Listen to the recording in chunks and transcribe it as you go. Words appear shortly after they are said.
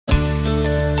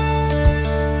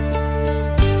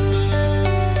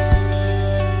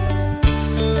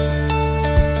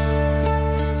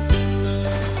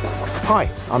Hi,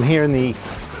 I'm here in the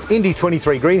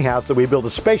Indy23 greenhouse that we built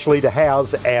especially to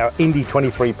house our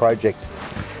Indy23 project.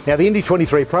 Now the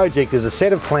Indy23 project is a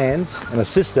set of plans and a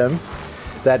system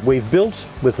that we've built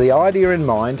with the idea in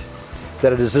mind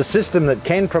that it is a system that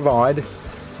can provide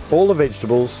all the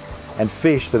vegetables and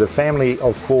fish that a family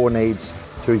of 4 needs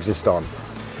to exist on.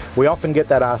 We often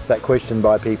get asked that question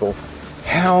by people,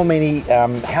 how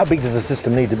big does a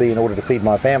system need to be in order to feed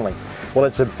my family? Well,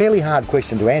 it's a fairly hard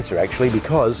question to answer actually,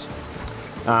 because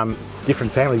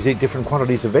different families eat different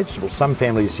quantities of vegetables. Some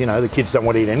families, you know, the kids don't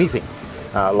want to eat anything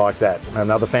like that,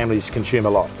 and other families consume a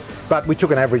lot. But we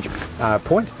took an average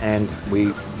point and we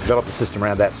developed a system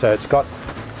around that. So it's got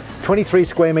 23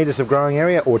 square metres of growing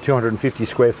area, or 250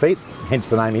 square feet, hence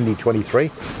the name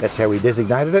Indy23. That's how we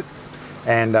designated it.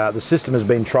 And the system has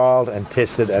been trialled and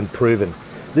tested and proven.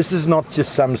 This is not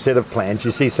just some set of plans.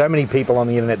 You see so many people on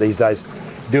the internet these days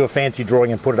do a fancy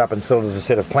drawing and put it up and sell it as a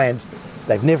set of plans.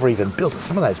 They've never even built it.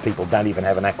 Some of those people don't even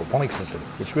have an aquaponics system.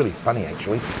 It's really funny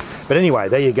actually. But anyway,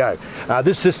 there you go.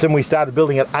 This system we started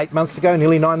building it 8 months ago,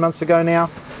 nearly 9 months ago now.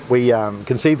 We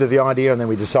conceived of the idea and then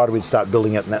we decided we'd start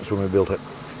building it, and that's when we built it.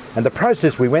 And the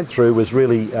process we went through was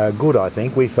really good, I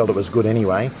think. We felt it was good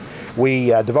anyway. We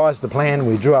devised the plan,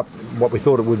 we drew up what we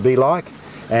thought it would be like,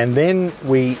 and then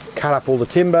we cut up all the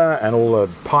timber and all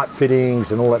the pipe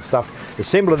fittings and all that stuff,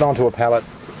 assembled it onto a pallet,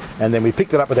 and then we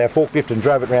picked it up with our forklift and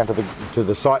drove it around to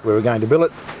the site where we were going to build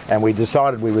it, and we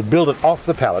decided we would build it off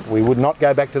the pallet. We would not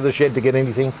go back to the shed to get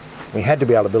anything. We had to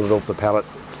be able to build it off the pallet,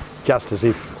 just as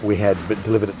if we had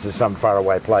delivered it to some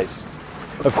faraway place.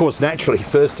 Of course, naturally,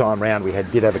 first time round we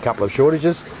did have a couple of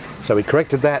shortages, so we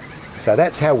corrected that. So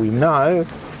that's how we know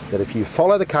that if you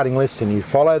follow the cutting list and you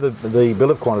follow the bill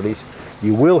of quantities,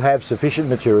 you will have sufficient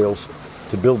materials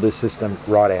to build this system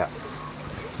right out.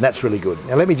 And that's really good.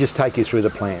 Now let me just take you through the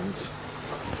plans.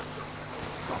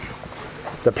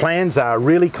 The plans are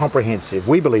really comprehensive.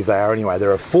 We believe they are anyway.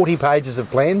 There are 40 pages of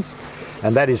plans,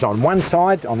 and that is on one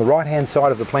side, on the right hand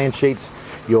side of the plan sheets,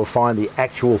 you'll find the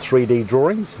actual 3D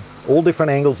drawings, all different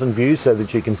angles and views, so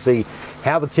that you can see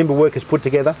how the timber work is put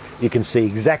together. You can see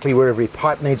exactly where every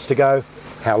pipe needs to go,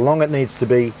 how long it needs to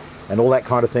be, and all that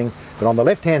kind of thing. But on the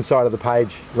left hand side of the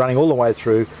page, running all the way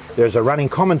through, there's a running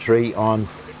commentary on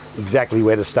exactly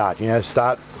where to start. You know,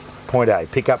 start point A,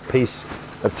 pick up piece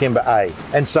of timber A,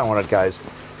 and so on it goes,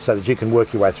 so that you can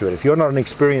work your way through it. If you're not an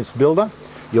experienced builder,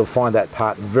 you'll find that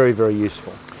part very, very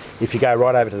useful. If you go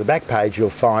right over to the back page, you'll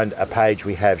find a page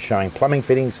we have showing plumbing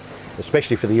fittings,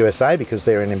 especially for the USA because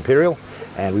they're in Imperial,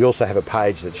 and we also have a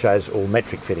page that shows all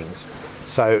metric fittings.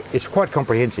 So it's quite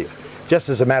comprehensive. Just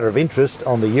as a matter of interest,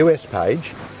 on the US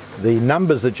page, the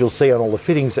numbers that you'll see on all the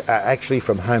fittings are actually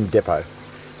from Home Depot.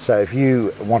 So if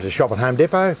you want to shop at Home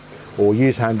Depot or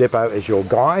use Home Depot as your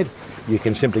guide, you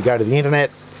can simply go to the internet,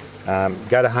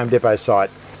 go to Home Depot site,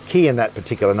 key in that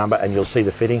particular number, and you'll see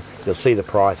the fitting, you'll see the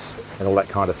price and all that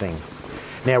kind of thing.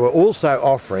 Now we're also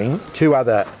offering 2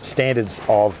 other standards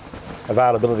of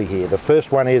availability here. The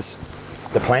first one is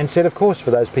the plan set, of course, for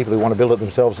those people who want to build it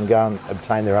themselves and go and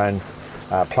obtain their own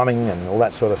plumbing and all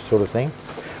that sort of thing.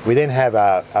 We then have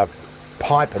a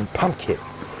pipe and pump kit,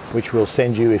 which we'll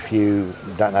send you if you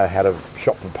don't know how to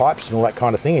shop for pipes and all that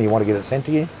kind of thing and you want to get it sent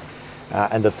to you.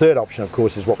 And the third option, of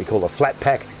course, is what we call a flat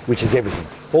pack, which is everything,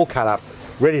 all cut up,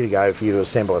 ready to go for you to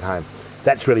assemble at home.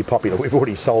 That's really popular. We've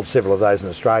already sold several of those in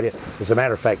Australia. As a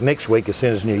matter of fact, next week, as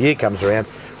soon as New Year comes around,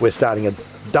 we're starting a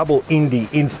double Indy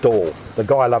install. The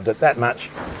guy loved it that much.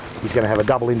 He's going to have a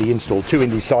double Indy install, 2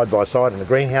 Indies side by side in the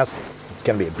greenhouse. It's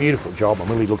going to be a beautiful job. I'm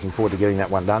really looking forward to getting that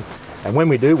one done. And when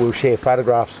we do, we'll share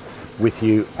photographs with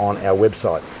you on our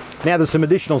website. Now, there's some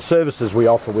additional services we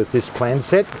offer with this plan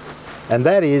set, and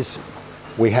that is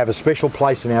we have a special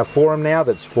place in our forum now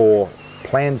that's for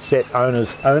plan set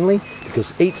owners only,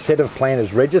 because each set of plan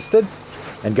is registered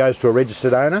and goes to a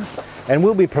registered owner, and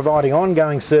we'll be providing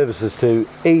ongoing services to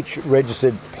each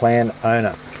registered plan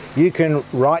owner. You can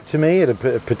write to me at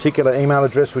a particular email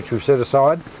address which we've set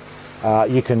aside.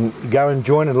 You can go and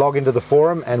join and log into the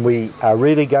forum, and we are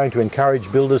really going to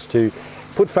encourage builders to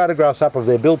put photographs up of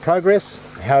their build progress,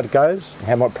 how it goes,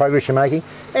 how much progress you're making,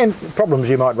 and problems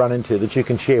you might run into that you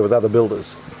can share with other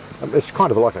builders. It's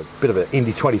kind of like a bit of an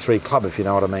Indy23 club, if you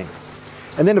know what I mean.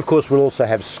 And then of course we'll also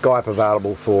have Skype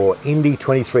available for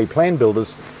Indy23 plan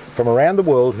builders from around the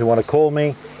world who want to call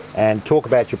me and talk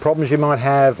about your problems you might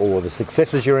have or the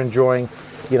successes you're enjoying.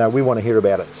 You know, we want to hear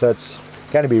about it. So it's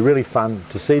going to be really fun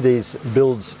to see these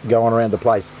builds go on around the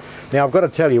place. Now I've got to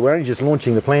tell you, we're only just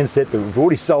launching the plan set, but we've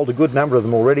already sold a good number of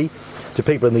them already to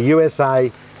people in the USA,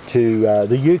 to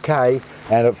the UK,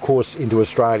 and of course into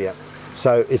Australia.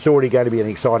 So it's already going to be an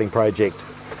exciting project.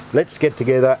 Let's get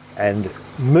together and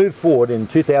move forward in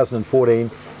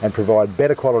 2014 and provide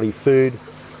better quality food,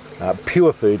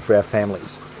 pure food for our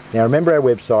families. Now remember our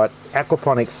website,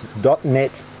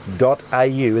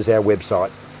 aquaponics.net.au is our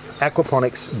website,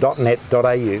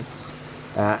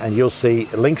 aquaponics.net.au, and you'll see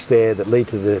links there that lead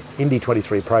to the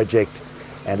Indy23 project.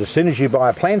 And as soon as you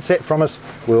buy a plan set from us,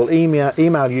 we'll email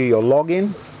you your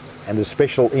login and the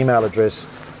special email address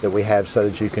that we have so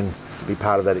that you can be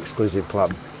part of that exclusive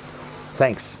club.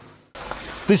 Thanks.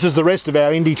 This is the rest of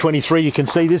our Indy23. You can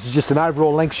see this is just an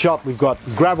overall length shot. We've got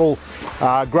gravel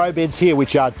grow beds here,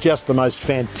 which are just the most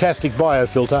fantastic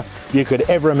biofilter you could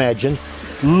ever imagine.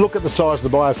 Look at the size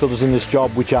of the biofilters in this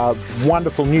job, which are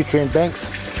wonderful nutrient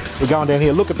banks. We're going down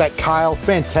here, look at that kale,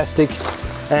 fantastic.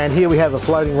 And here we have a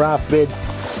floating raft bed,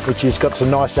 which has got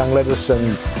some nice young lettuce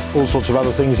and all sorts of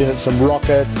other things in it, some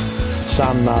rocket,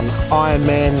 some Iron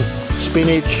Man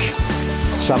spinach,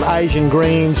 some Asian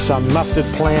greens, some mustard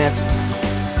plant,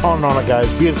 on and on it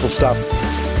goes, beautiful stuff.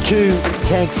 2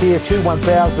 tanks here, 2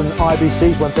 1000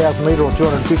 IBCs, 1000 litre or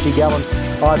 250 gallon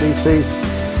IBCs,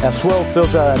 our swell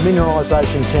filter, our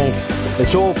mineralisation tank,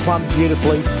 it's all plumbed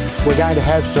beautifully. We're going to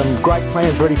have some great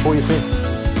plans ready for you soon.